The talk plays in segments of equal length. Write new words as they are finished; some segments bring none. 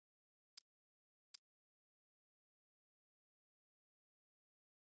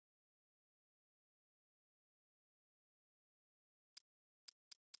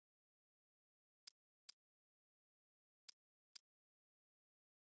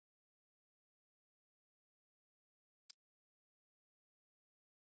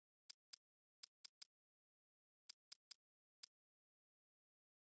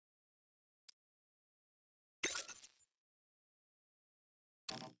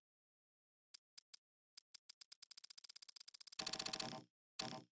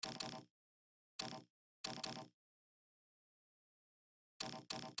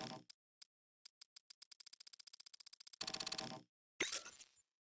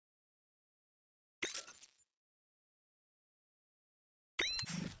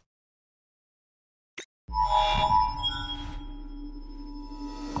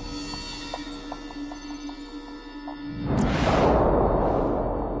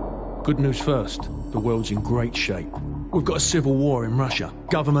Good news first. The world's in great shape. We've got a civil war in Russia,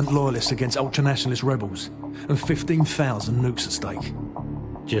 government loyalists against ultranationalist rebels, and 15,000 nukes at stake.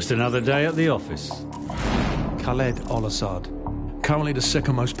 Just another day at the office. Khaled al-Assad, currently the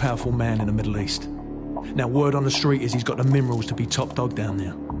second most powerful man in the Middle East. Now, word on the street is he's got the minerals to be top dog down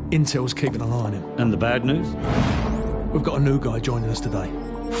there. Intel's keeping an eye on him. And the bad news? We've got a new guy joining us today.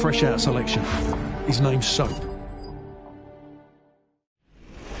 Fresh out of selection. His name's Soap.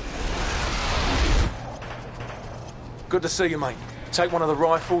 Good to see you, mate. Take one of the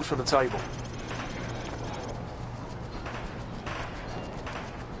rifles from the table.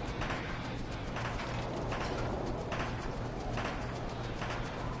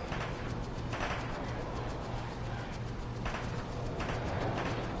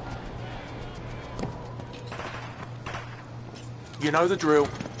 You know the drill.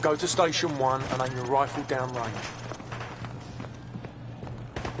 Go to Station 1 and aim your rifle down range.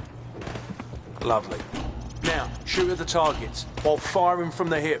 Lovely. Now, shoot at the targets, while firing from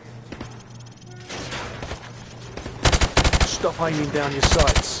the hip. Stop aiming down your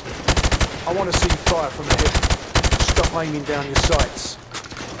sights. I want to see you fire from the hip. Stop aiming down your sights.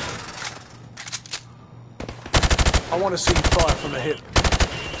 I want to see you fire from the hip.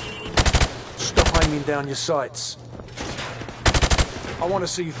 Stop aiming down your sights. I want to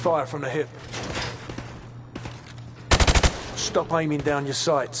see you fire from the hip. Stop aiming down your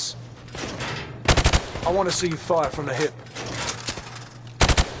sights. I want to see you fire from the hip.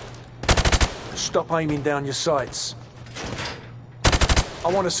 Stop aiming down your sights.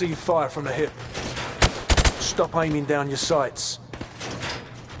 I want to see you fire from the hip. Stop aiming down your sights.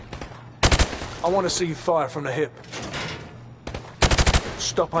 I want to see you fire from the hip.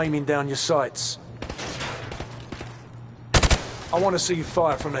 Stop aiming down your sights. I want to see you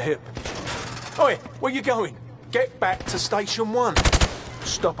fire from the hip. Oi, where you going? Get back to Station 1.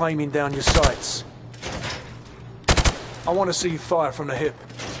 Stop aiming down your sights. I want to see you fire from the hip.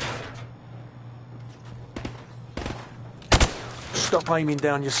 Stop aiming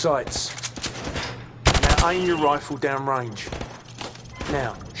down your sights. Now aim your rifle down range.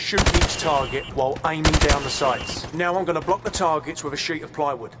 Now, shoot each target while aiming down the sights. Now I'm going to block the targets with a sheet of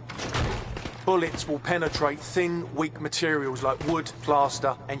plywood. Bullets will penetrate thin, weak materials like wood,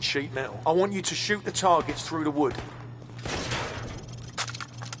 plaster, and sheet metal. I want you to shoot the targets through the wood.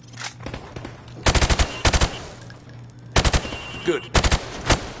 Good.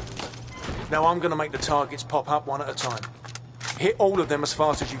 Now I'm going to make the targets pop up one at a time. Hit all of them as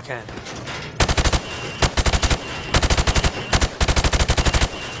fast as you can.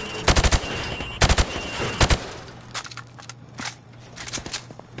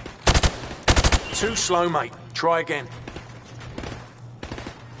 Too slow, mate. Try again.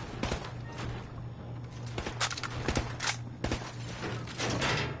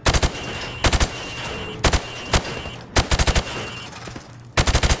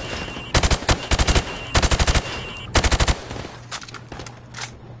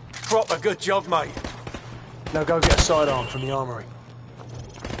 Proper good job, mate. Now go get a sidearm from the armory.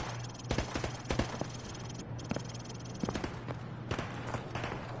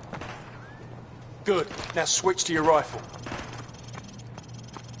 Good. Now switch to your rifle.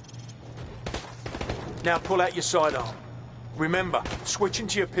 Now pull out your sidearm. Remember, switching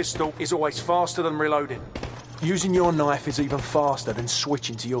to your pistol is always faster than reloading. Using your knife is even faster than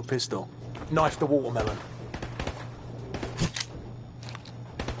switching to your pistol. Knife the watermelon.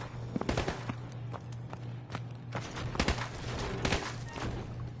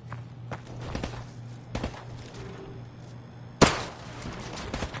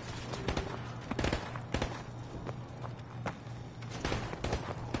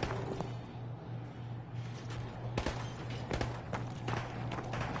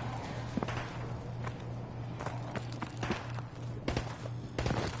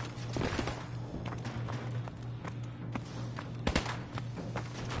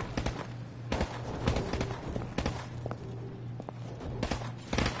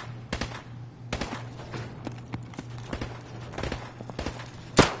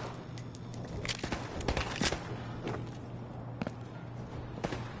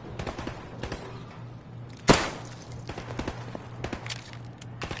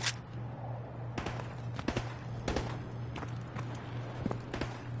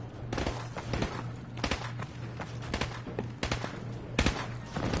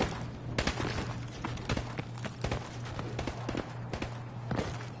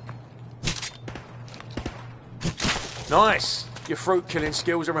 Nice! Your fruit-killing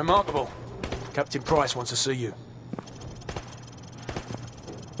skills are remarkable. Captain Price wants to see you.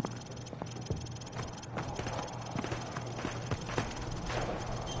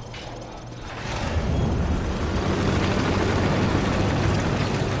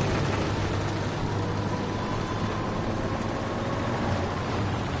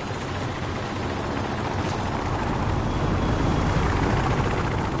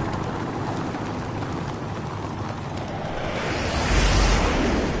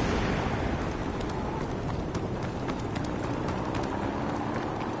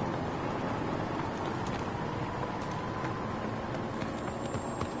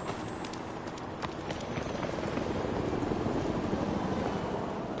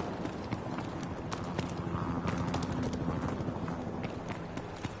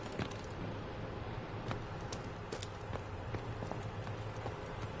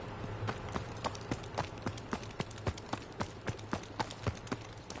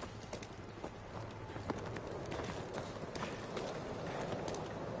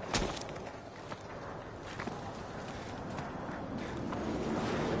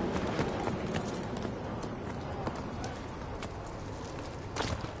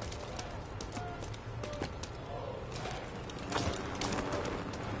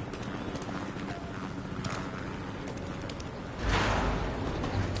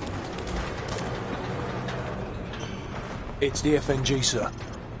 It's the FNG, sir.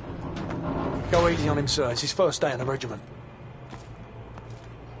 Go easy on him, sir. It's his first day in the regiment.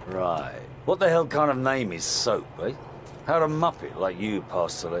 Right. What the hell kind of name is Soap, eh? How'd a muppet like you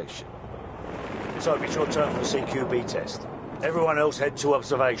pass selection? Soap, it's your turn for the CQB test. Everyone else head to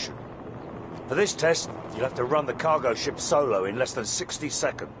observation. For this test, you'll have to run the cargo ship solo in less than 60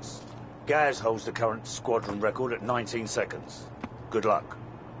 seconds. Gaz holds the current squadron record at 19 seconds. Good luck.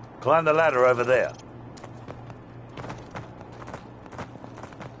 Climb the ladder over there.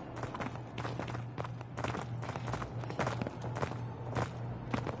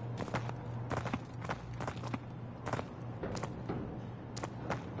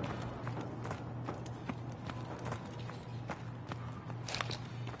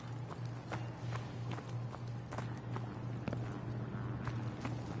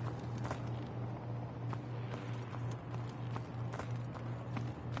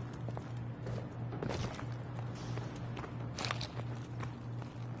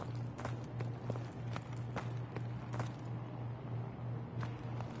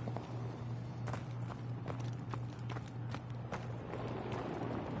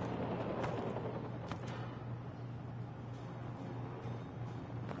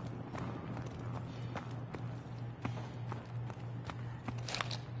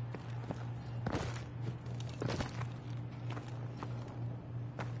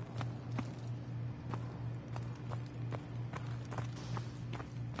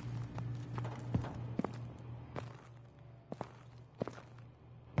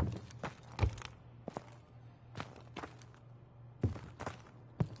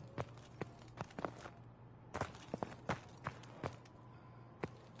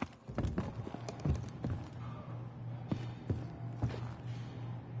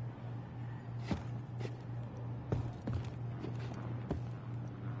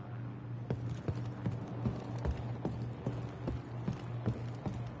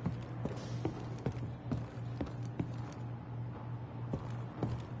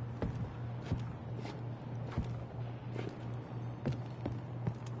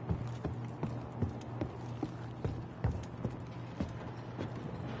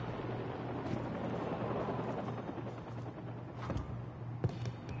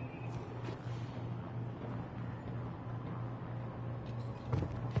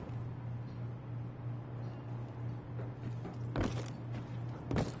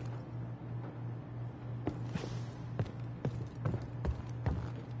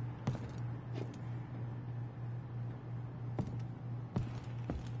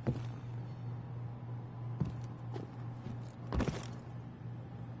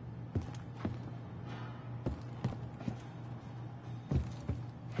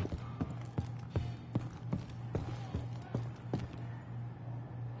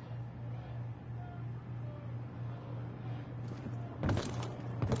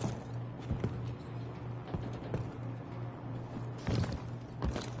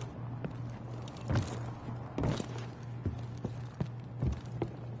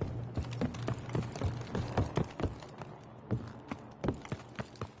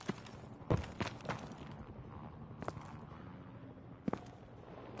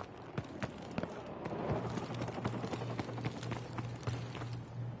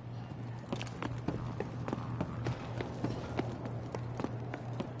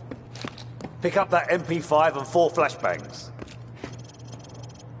 Pick up that MP5 and 4 flashbangs.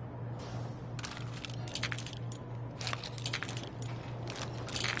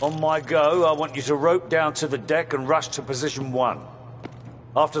 On my go, I want you to rope down to the deck and rush to position 1.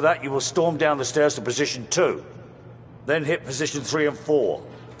 After that, you will storm down the stairs to position 2. Then hit position 3 and 4,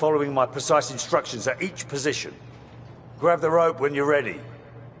 following my precise instructions at each position. Grab the rope when you're ready.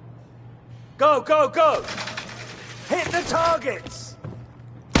 Go, go, go! Hit the targets!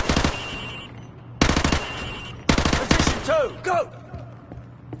 Position 2, go!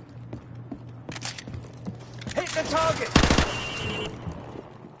 Hit the target!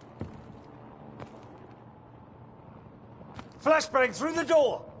 Flashbang through the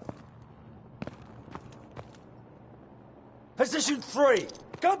door! Position 3,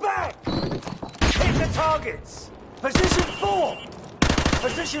 go back! Hit the targets! Position 4!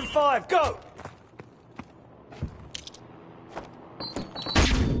 Position 5, go!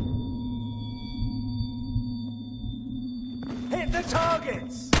 Hit the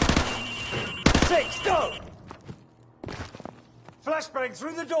targets! 6, go! Flashbang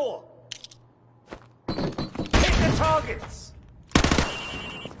through the door! Hit the targets!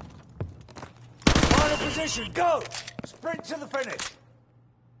 Final position, go! Sprint to the finish!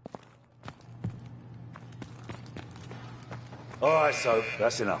 All right, Soap,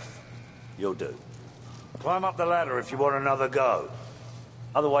 that's enough. You'll do. Climb up the ladder if you want another go.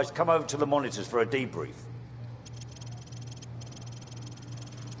 Otherwise, come over to the monitors for a debrief.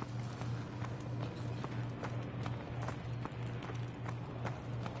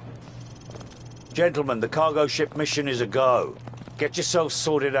 Gentlemen, the cargo ship mission is a go. Get yourselves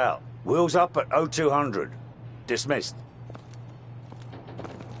sorted out. Wheels up at 0200. Dismissed.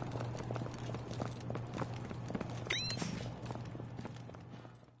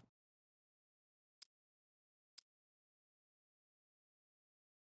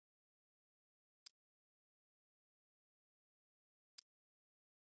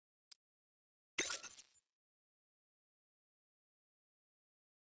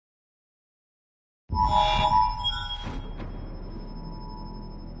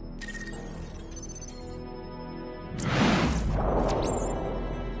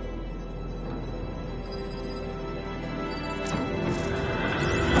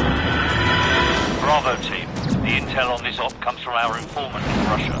 Bravo team, the intel on this op comes from our informant in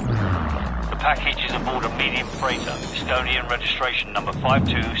Russia. The package is aboard a medium freighter, Estonian registration number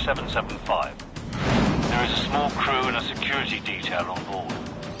 52775. There is a small crew and a security detail on board.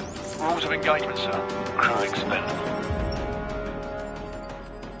 Rules of engagement, sir. Crew expendable.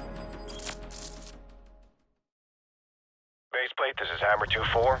 Baseplate, this is Hammer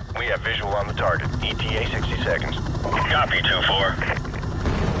 2-4. We have visual on the target. ETA 60 seconds. Copy 2-4.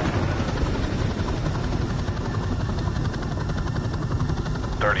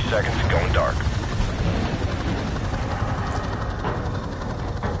 30 seconds, going dark.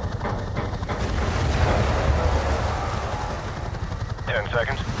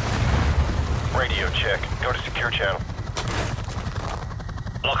 Seconds. Radio check. Go to secure channel.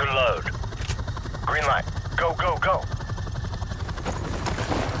 Lock and load. Green light. Go, go, go.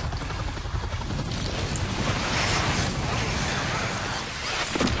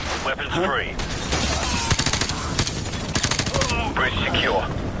 Weapons free. Bridge secure.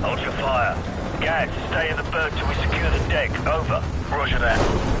 Hold your fire. Gads, stay in the berth till we secure the deck. Over. Roger that.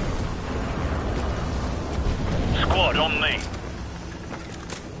 Squad, on me.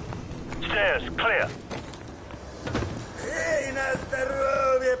 Stairs, clear. Hey, na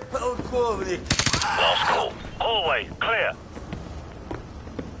здоровье, полковник! Last call. Hallway, clear.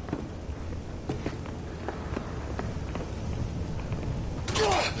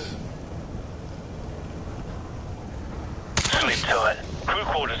 Sleep tight. Crew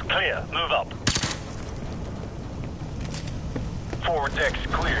quarters clear. Move up. Forward deck's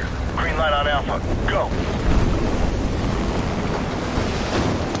clear. Green light on Alpha. Go.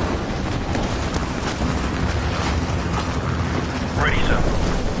 Ready, sir.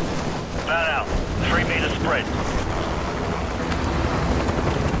 Man out. 3 meter spread.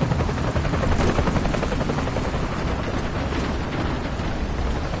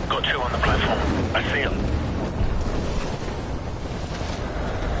 Got 2 on the platform. I see them.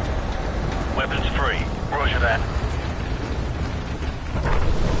 Weapons free. Roger that.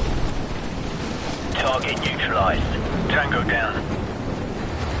 Target neutralized. Tango down.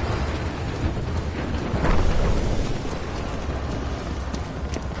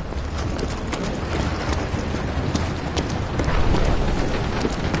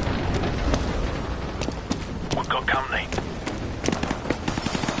 We've got company.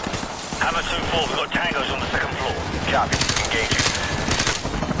 Hammer 2-4, we've got tangos on the 2nd floor. Copy. Engaging.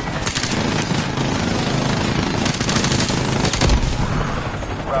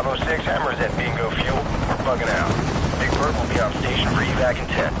 Bravo 6, Hammer is at bingo fuel. We're bugging out. Big Bird will be on station for evac in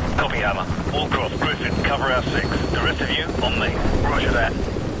 10. Copy, Hammer. Wallcroft, Griffin, cover our 6. The rest of you, on me. Roger that.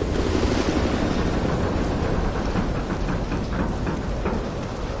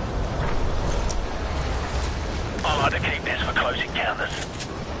 I like to keep this for close encounters.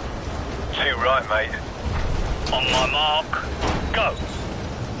 Too right, mate. On my mark, go.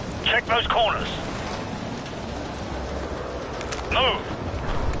 Check those corners. Move.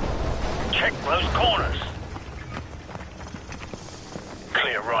 Check those corners.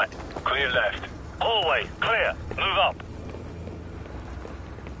 Clear right. Clear left. Hallway, clear. Move up.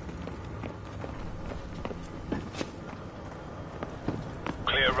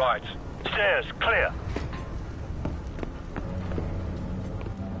 Clear right. Stairs, clear.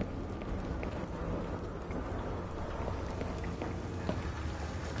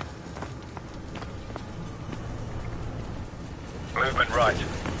 Movement right.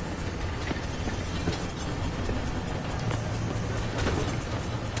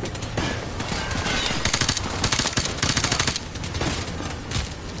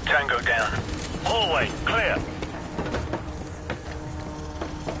 Tango down. Hallway, clear.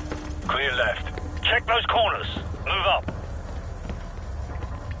 Clear left. Check those corners. Move up.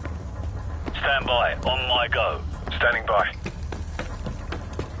 stand by. On my go. Standing by.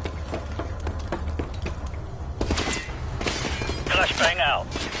 Flashbang out.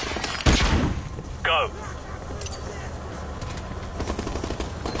 Go.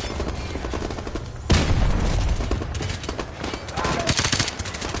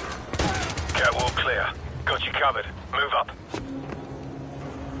 Catwalk clear. Got you covered. Move up.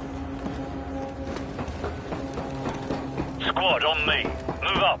 Squad on me.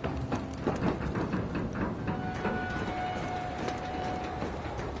 Move up.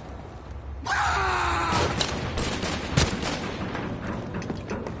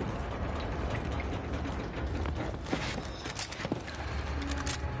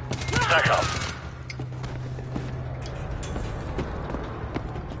 Stack up.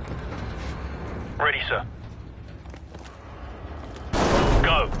 Ready, sir.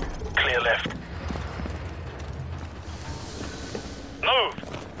 Go. Clear left. Move.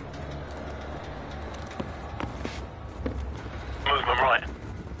 Movement right.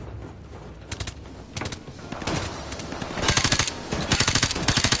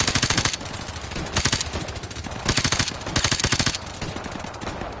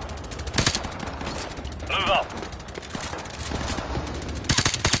 Move up.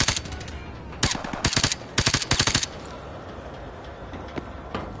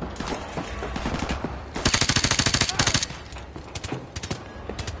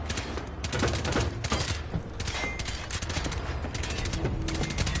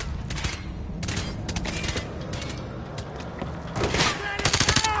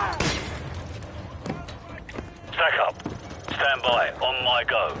 Stack up. Stand by. On my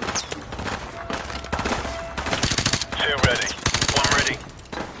go. Two ready. One ready.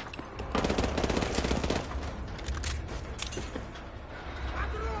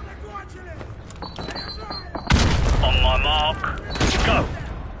 On my mark. Go.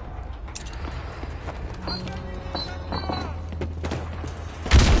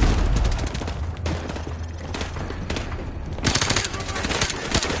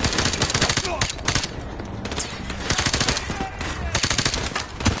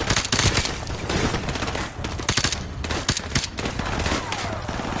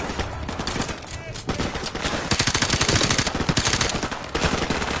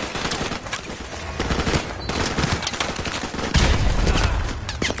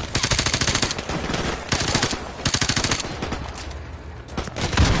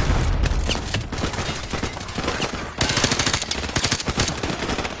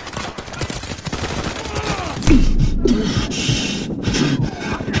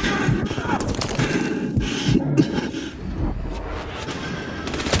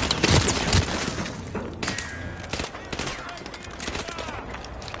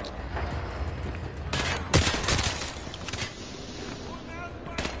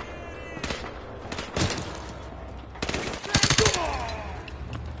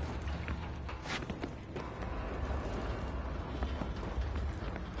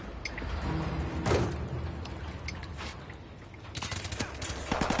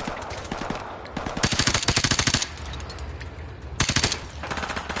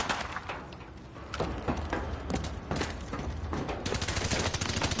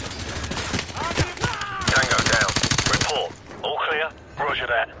 Roger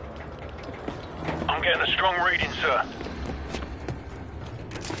that. I'm getting a strong reading, sir.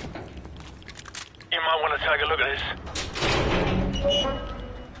 You might want to take a look at this.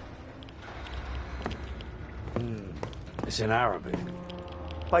 It's in Arabic.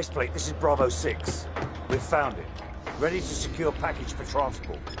 Baseplate, this is Bravo 6. We've found it. Ready to secure package for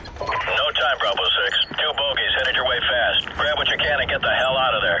transport. No time, Bravo 6. Two bogies headed your way fast. Grab what you can and get the hell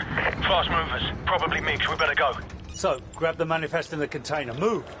out of there. Fast movers. Probably mixed. We better go. So, grab the manifest in the container.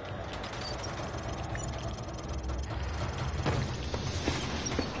 Move!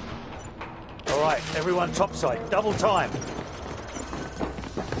 All right, everyone topside. Double time.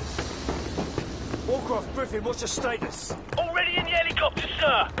 Warcraft Griffin, what's your status? Already in the helicopter,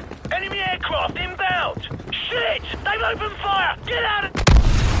 sir. Enemy aircraft inbound. Shit! They've opened fire. Get out of...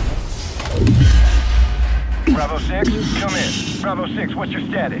 Bravo 6, come in. Bravo 6, what's your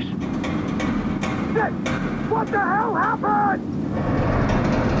status? Shit! What the hell happened?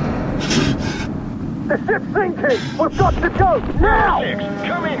 The ship's sinking! We've got to go, now! 6,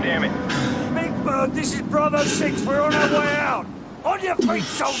 come in, damn it. Big Bird, this is Bravo 6. We're on our way out. On your feet,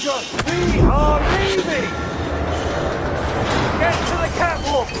 soldier! We are leaving! Get to the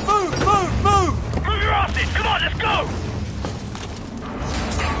catwalk! Move, move, move! Move your asses! Come on, let's go!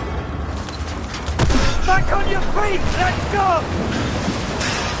 Back on your feet! Let's go!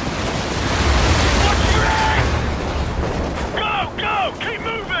 Watch your head! Go, go! Keep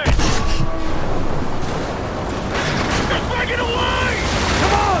moving!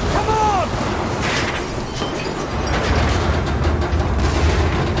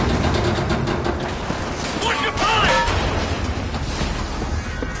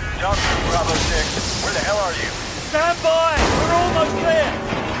 Talk to me, Bravo 6. Where the hell are you? Stand by! We're almost there!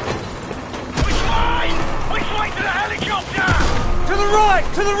 Which way? Which way to the helicopter? To the right!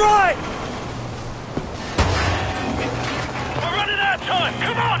 To the right! We're running out of time.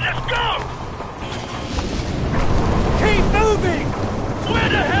 Come on, let's go! Keep moving! Where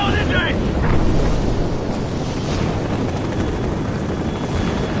the hell is it?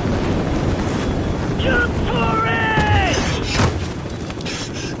 Jump for it!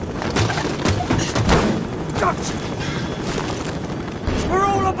 Gotcha! We're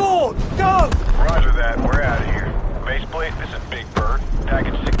all aboard! Go! Roger that. We're out of here. Baseplate, this is Big Bird.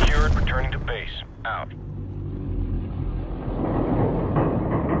 Package secured. Returning to base. Out.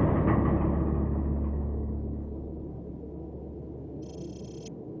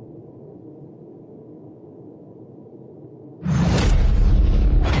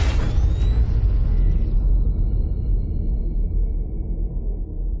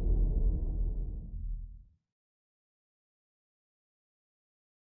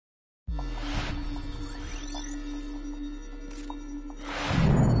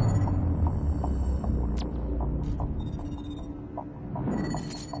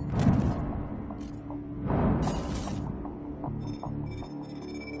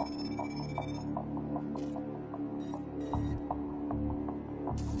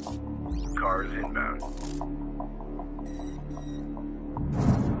 Cars inbound.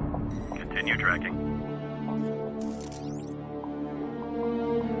 Continue tracking.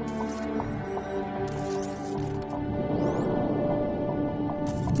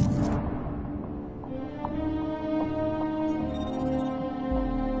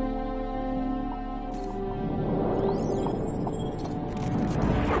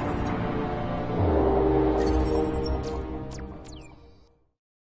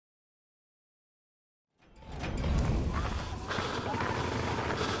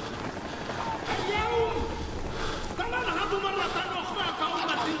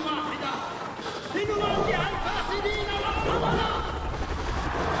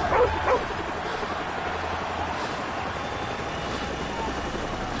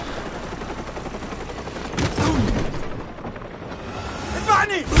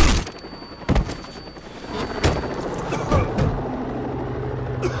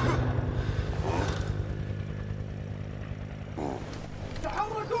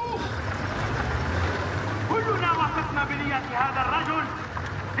 كلنا وثقنا بنية هذا الرجل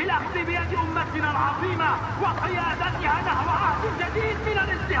للأخذ بيد أمتنا العظيمة وقيادتها نحو عهد جديد من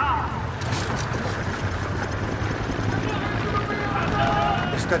الازدهار.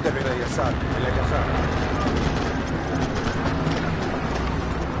 استدب إلى اليسار، إلى اليسار.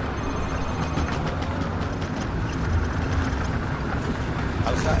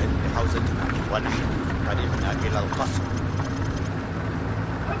 القائد بحوزتنا ونحن قريبنا إلى القصر.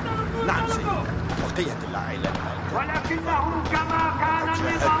 نعم سيدي، بقية العائلة المالكة. ولكنه كما كان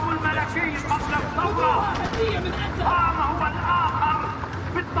النظام الملكي قبل الثورة قام هو الآخر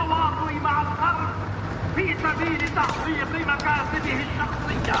بالتواطؤ مع الغرب في سبيل تحقيق مكاسبه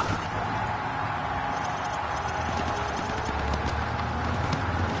الشخصية.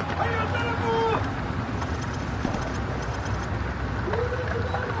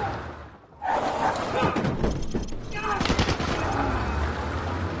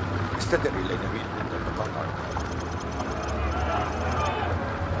 استدب إلى اليمين عند التقاطع.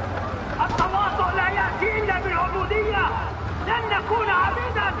 التواطؤ لا يأتي إلا بالعبودية. لن نكون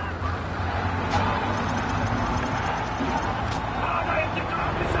عبيدا.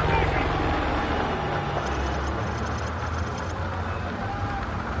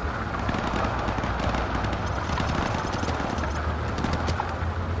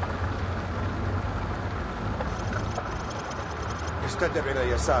 استدب إلى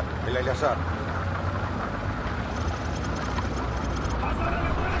اليسار، إلى اليسار.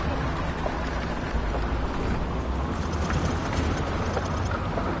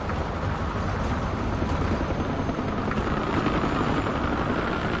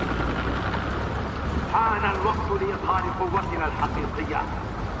 حان الوقت لإظهار قوتنا الحقيقية.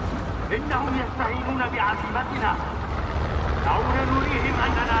 إنهم يستهينون بعزيمتنا. دعونا نريهم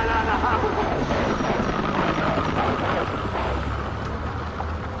أننا لا نهابهم.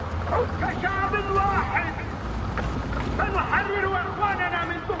 كشعب واحد سنحرر إخواننا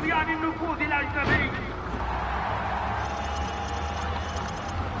من طغيان النفوذ الأجنبي.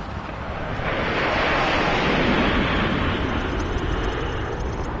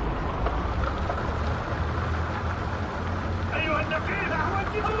 أيها النفير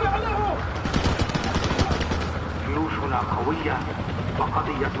له. جيوشنا قوية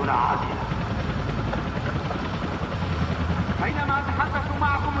وقضيتنا عادلة. بينما أتحدث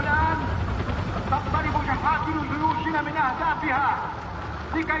معكم الآن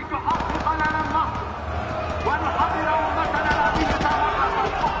لكي تحقق لنا النصر ونحرر أمتنا العزيزة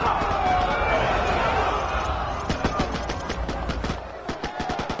مرة أخرى.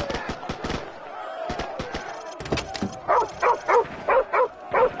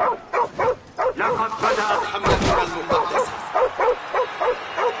 لقد بدأت حملتنا المقدسة.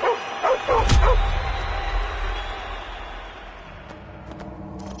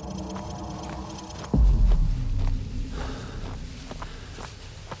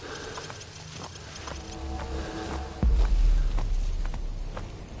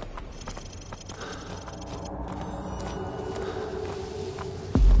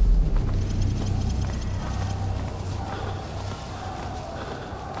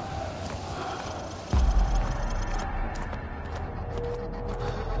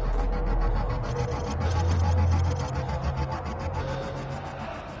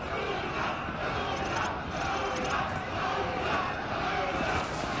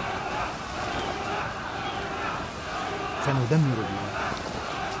 سندمر الولايات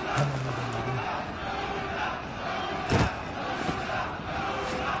كما يدمرون.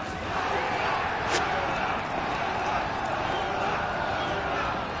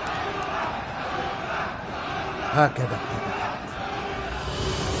 هكذا ابتدأت.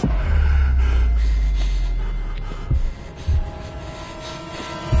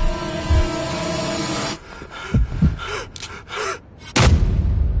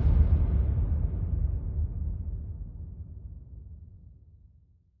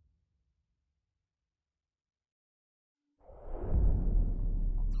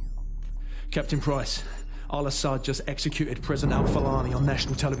 Captain Price, Al-Assad just executed President al-Falani on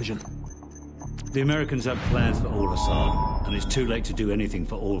national television. The Americans have plans for Al-Assad, and it's too late to do anything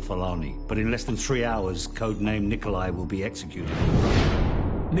for Al-Falani. But in less than 3 hours, codename Nikolai will be executed.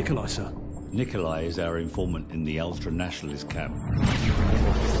 Nikolai, sir? Nikolai is our informant in the ultra-nationalist camp.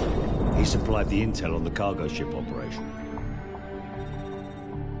 He supplied the intel on the cargo ship operation.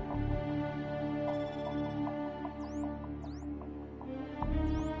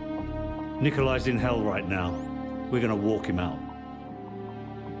 Nikolai's in hell right now. We're gonna walk him out.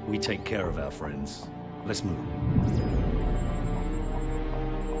 We take care of our friends. Let's move.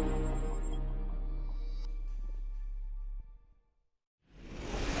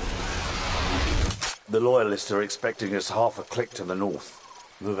 The loyalists are expecting us half a click to the north.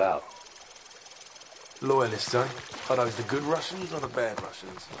 Move out. Loyalists, eh? Are those the good Russians or the bad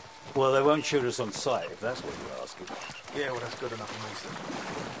Russians? Well, they won't shoot us on sight, if that's what you're asking. Yeah, well, that's good enough for me, sir.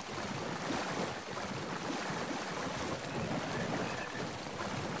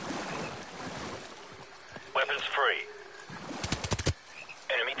 Weapons free.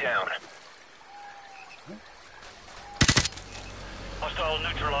 Enemy down. Hostile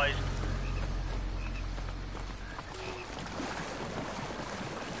neutralized.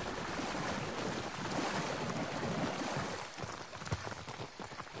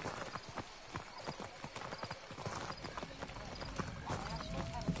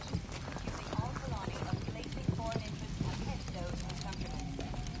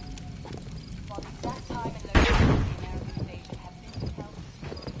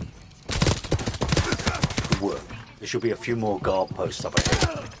 There should be a few more guard posts up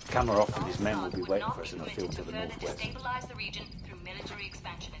ahead. Kamarov and his men will be waiting for us in the field to the northwest. Stabilize the region through military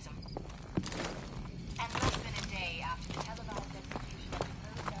expansionism. And less than a day after the televised execution of the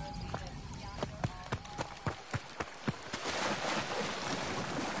pro-terrorist leader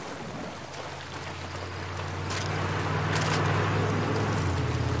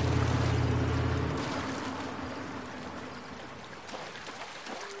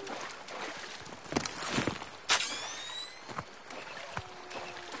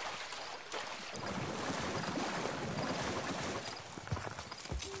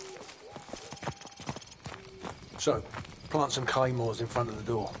So, plant some claymores in front of the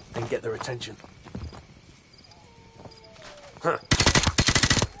door and get their attention. Huh.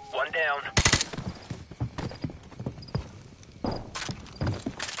 One down.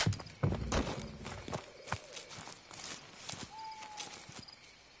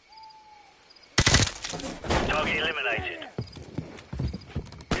 Target eliminated.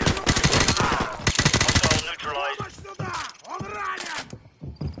 Hostile neutralized.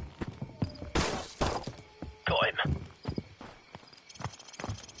 Got him.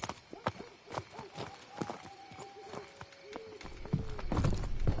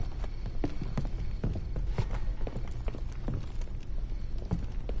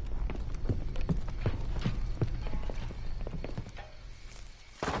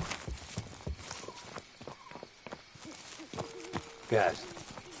 Gaz,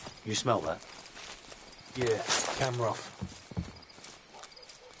 you smell that? Yeah, camera off.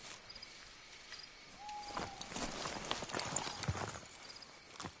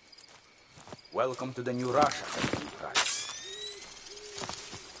 Welcome to the new Russia.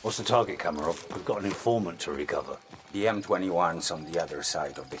 What's the target, Kamarov? We've got an informant to recover. The M21's on the other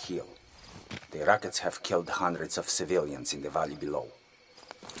side of the hill. The rockets have killed hundreds of civilians in the valley below.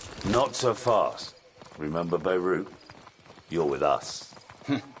 Not so fast. Remember Beirut? You're with us.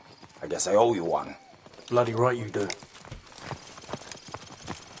 I guess I owe you one. Bloody right you do.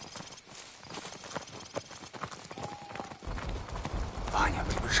 Ваня,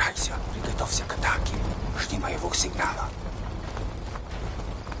 приближайся. Приготовься к атаке. Жди моего сигнала.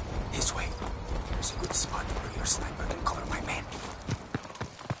 This way. There's a good spot where your sniper can cover my men.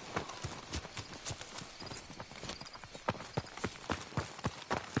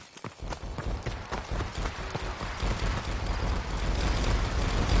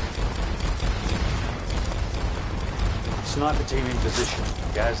 Sniper team in position.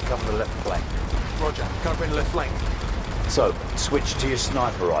 Guys, cover the left flank. Roger, covering the left flank. So, switch to your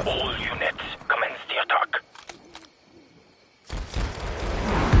sniper rifle. All units, commence the attack.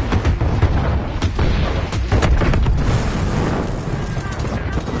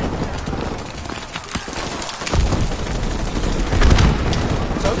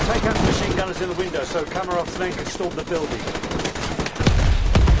 So, take out the machine gunners in the window so Kamarov's men can storm the building.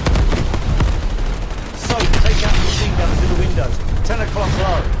 So, take out the machine gunners in the windows. 10 o'clock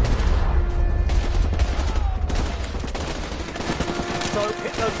low. So,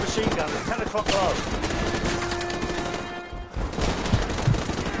 hit those machine gunners. 10 o'clock low.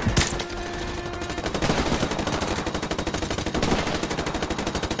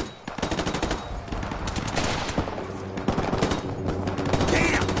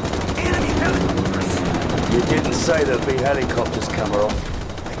 Damn! Enemy helicopters! You didn't say there'd be helicopters, Kamarov.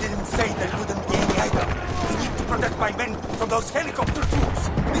 I didn't say there wouldn't be any either. We need to protect my men from those helicopter troops.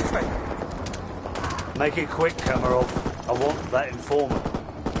 This way. Make it quick, Kamarov. I want that informant.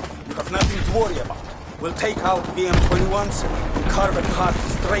 You have nothing to worry about. We'll take out the M21s and carve a path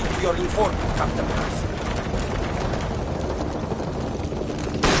straight to your informant, Captain Price.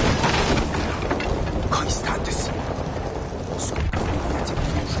 Какой статус? Сколько времени тебе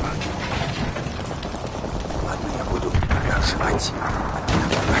нужно? Ладно, я буду проживать,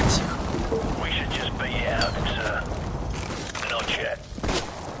 напугать их. We should just be out, sir. Not yet.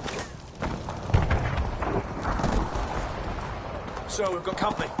 So we've got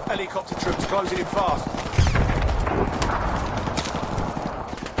company. Helicopter troops closing in fast.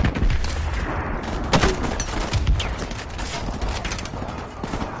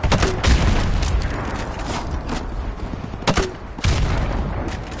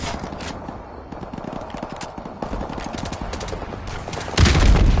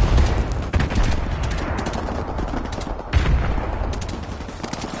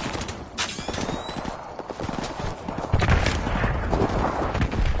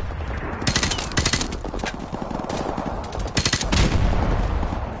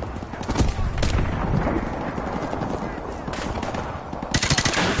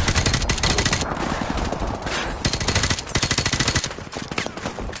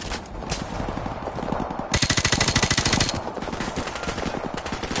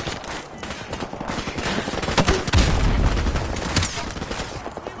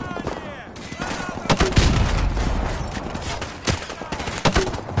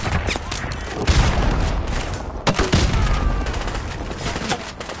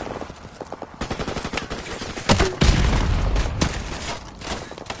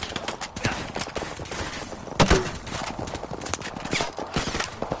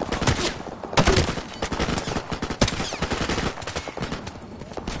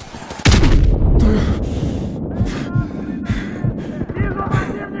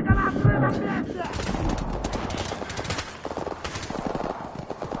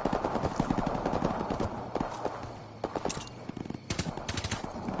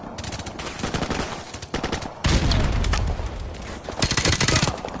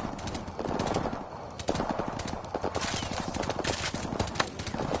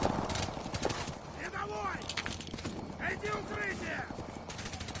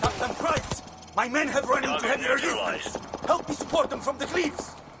 Captain Price! My men have run into heavy resistance! Help me support them from the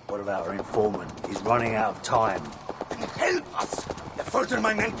cliffs! What about our informant? He's running out of time. Help us! The further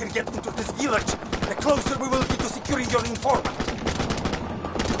my men can get into this village, the closer we will be to securing your informant.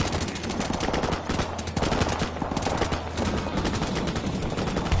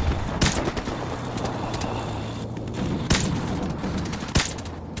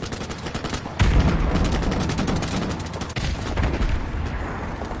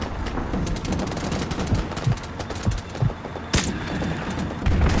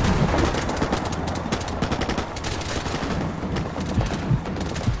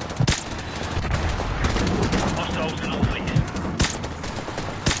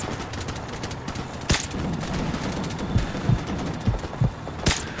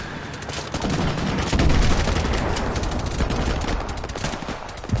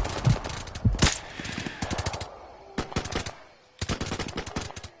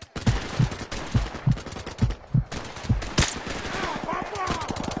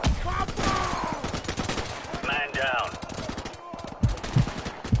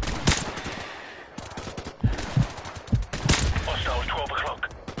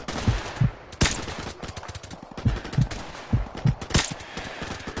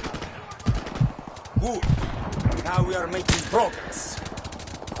 Good. Now we are making progress.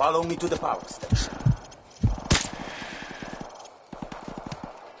 Follow me to the power station.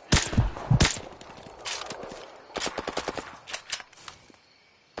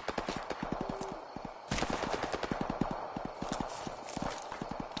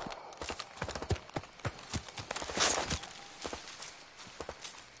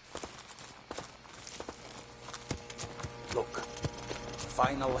 Look,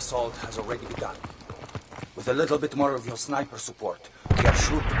 final assault has already begun. With a little bit more of your sniper support, we are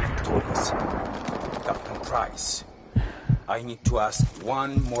sure to be victorious. Captain Price, I need to ask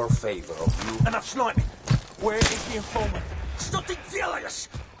one more favor of you. Enough sniping. Where is the informant? Что ты делаешь?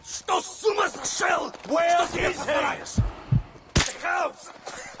 Что с ума сошел? Where Что is he? The house!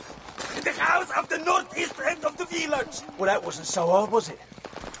 The house of the northeast end of the village! Well, that wasn't so hard, was it?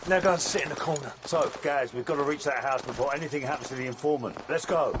 Now go and sit in the corner. So, Gaz, we've got to reach that house before anything happens to the informant. Let's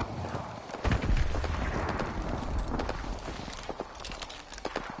go.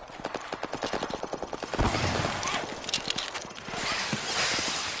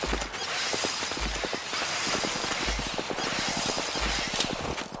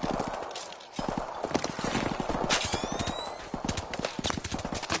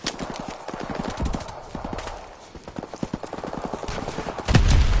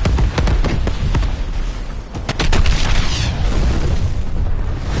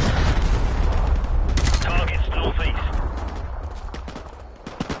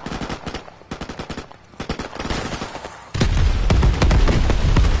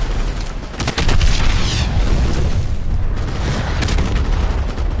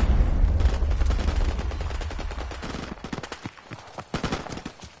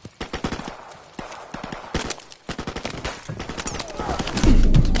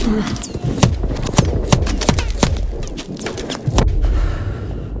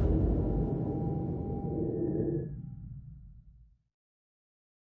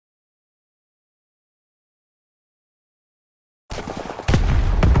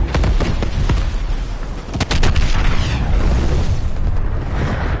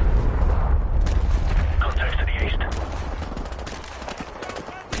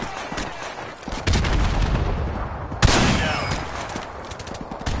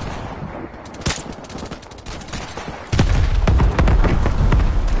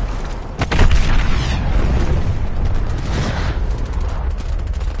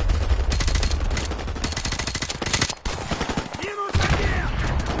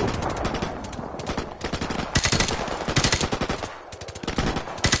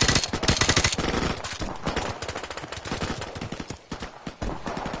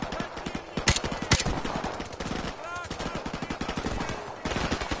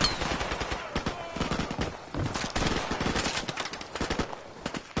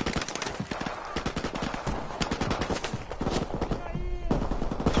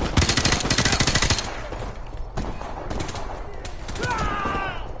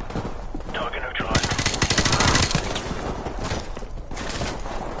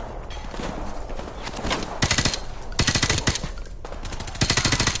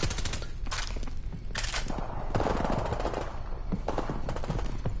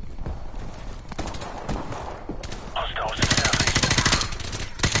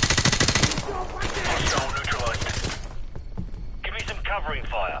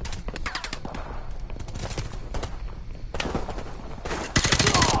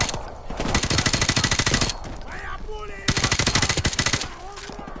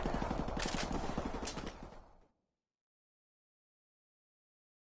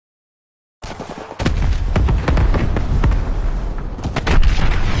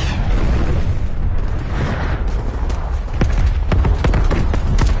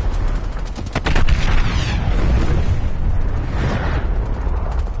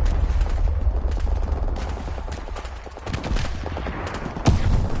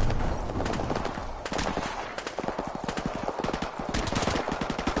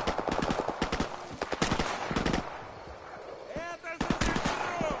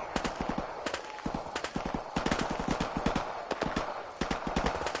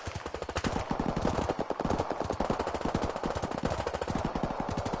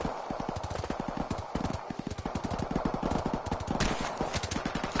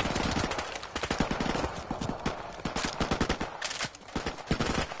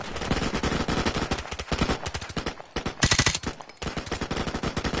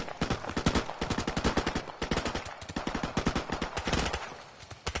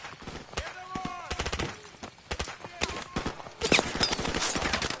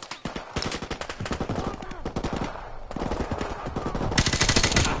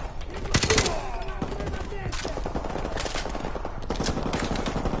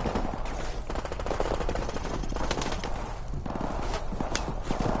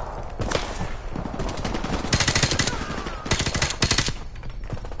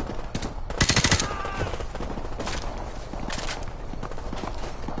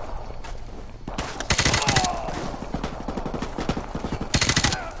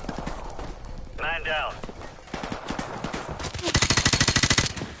 down.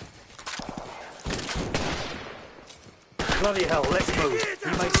 Bloody hell, let's move. He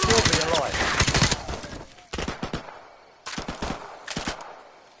may still be alive.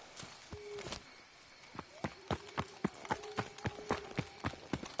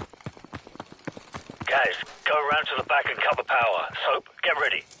 Guys, go around to the back and cut the power. Soap, get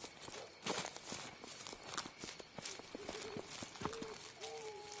ready.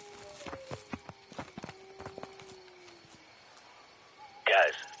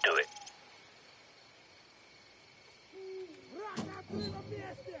 Guys, do it.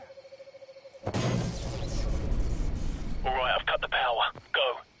 All right, I've cut the power.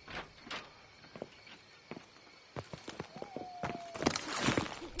 Go.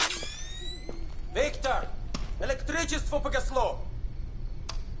 Виктор! Электричество погасло!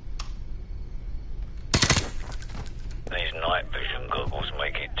 These night vision goggles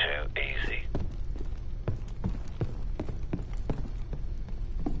make it too easy.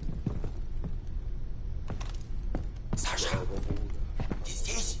 Саша! Ты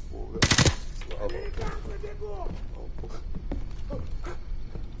здесь?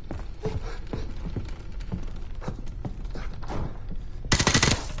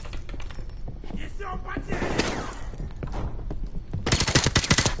 Несем потери!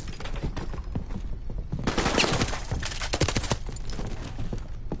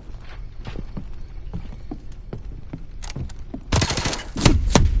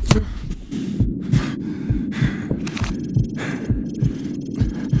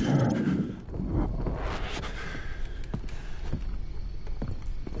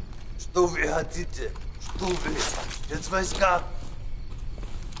 Что вы хотите? Что вы? Спецвойска?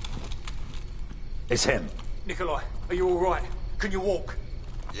 It's him. Nikolai, are you all right? Can you walk?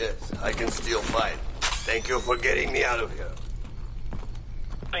 Yes, I can still fight. Thank you for getting me out of here.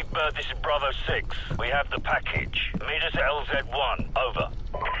 Big Bird, this is Bravo 6. We have the package. Meet us at LZ1. Over.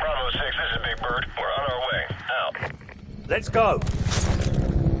 Bravo 6, this is Big Bird. We're on our way. Out. Let's go.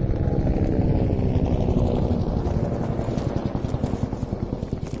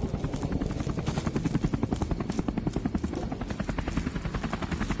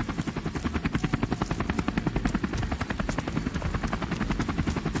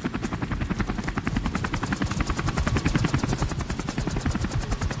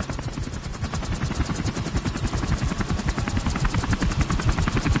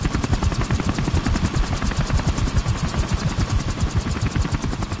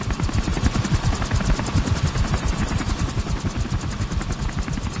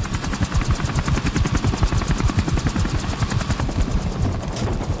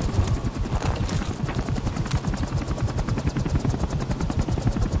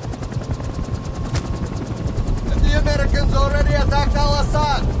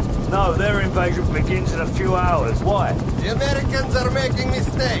 No, their invasion begins in a few hours. Why? The Americans are making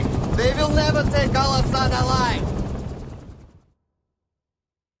mistake. They will never take Al-Assad alive.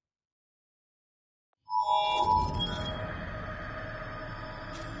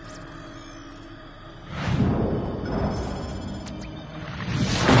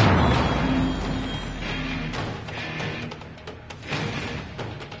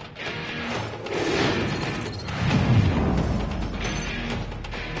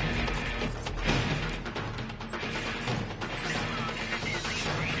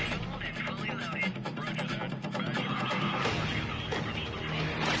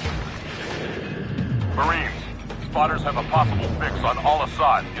 Marines, spotters have a possible fix on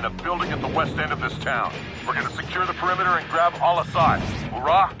Al-Assad in a building at the west end of this town. We're gonna secure the perimeter and grab Al-Assad.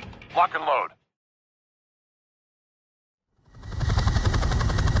 Hoorah! Lock and load.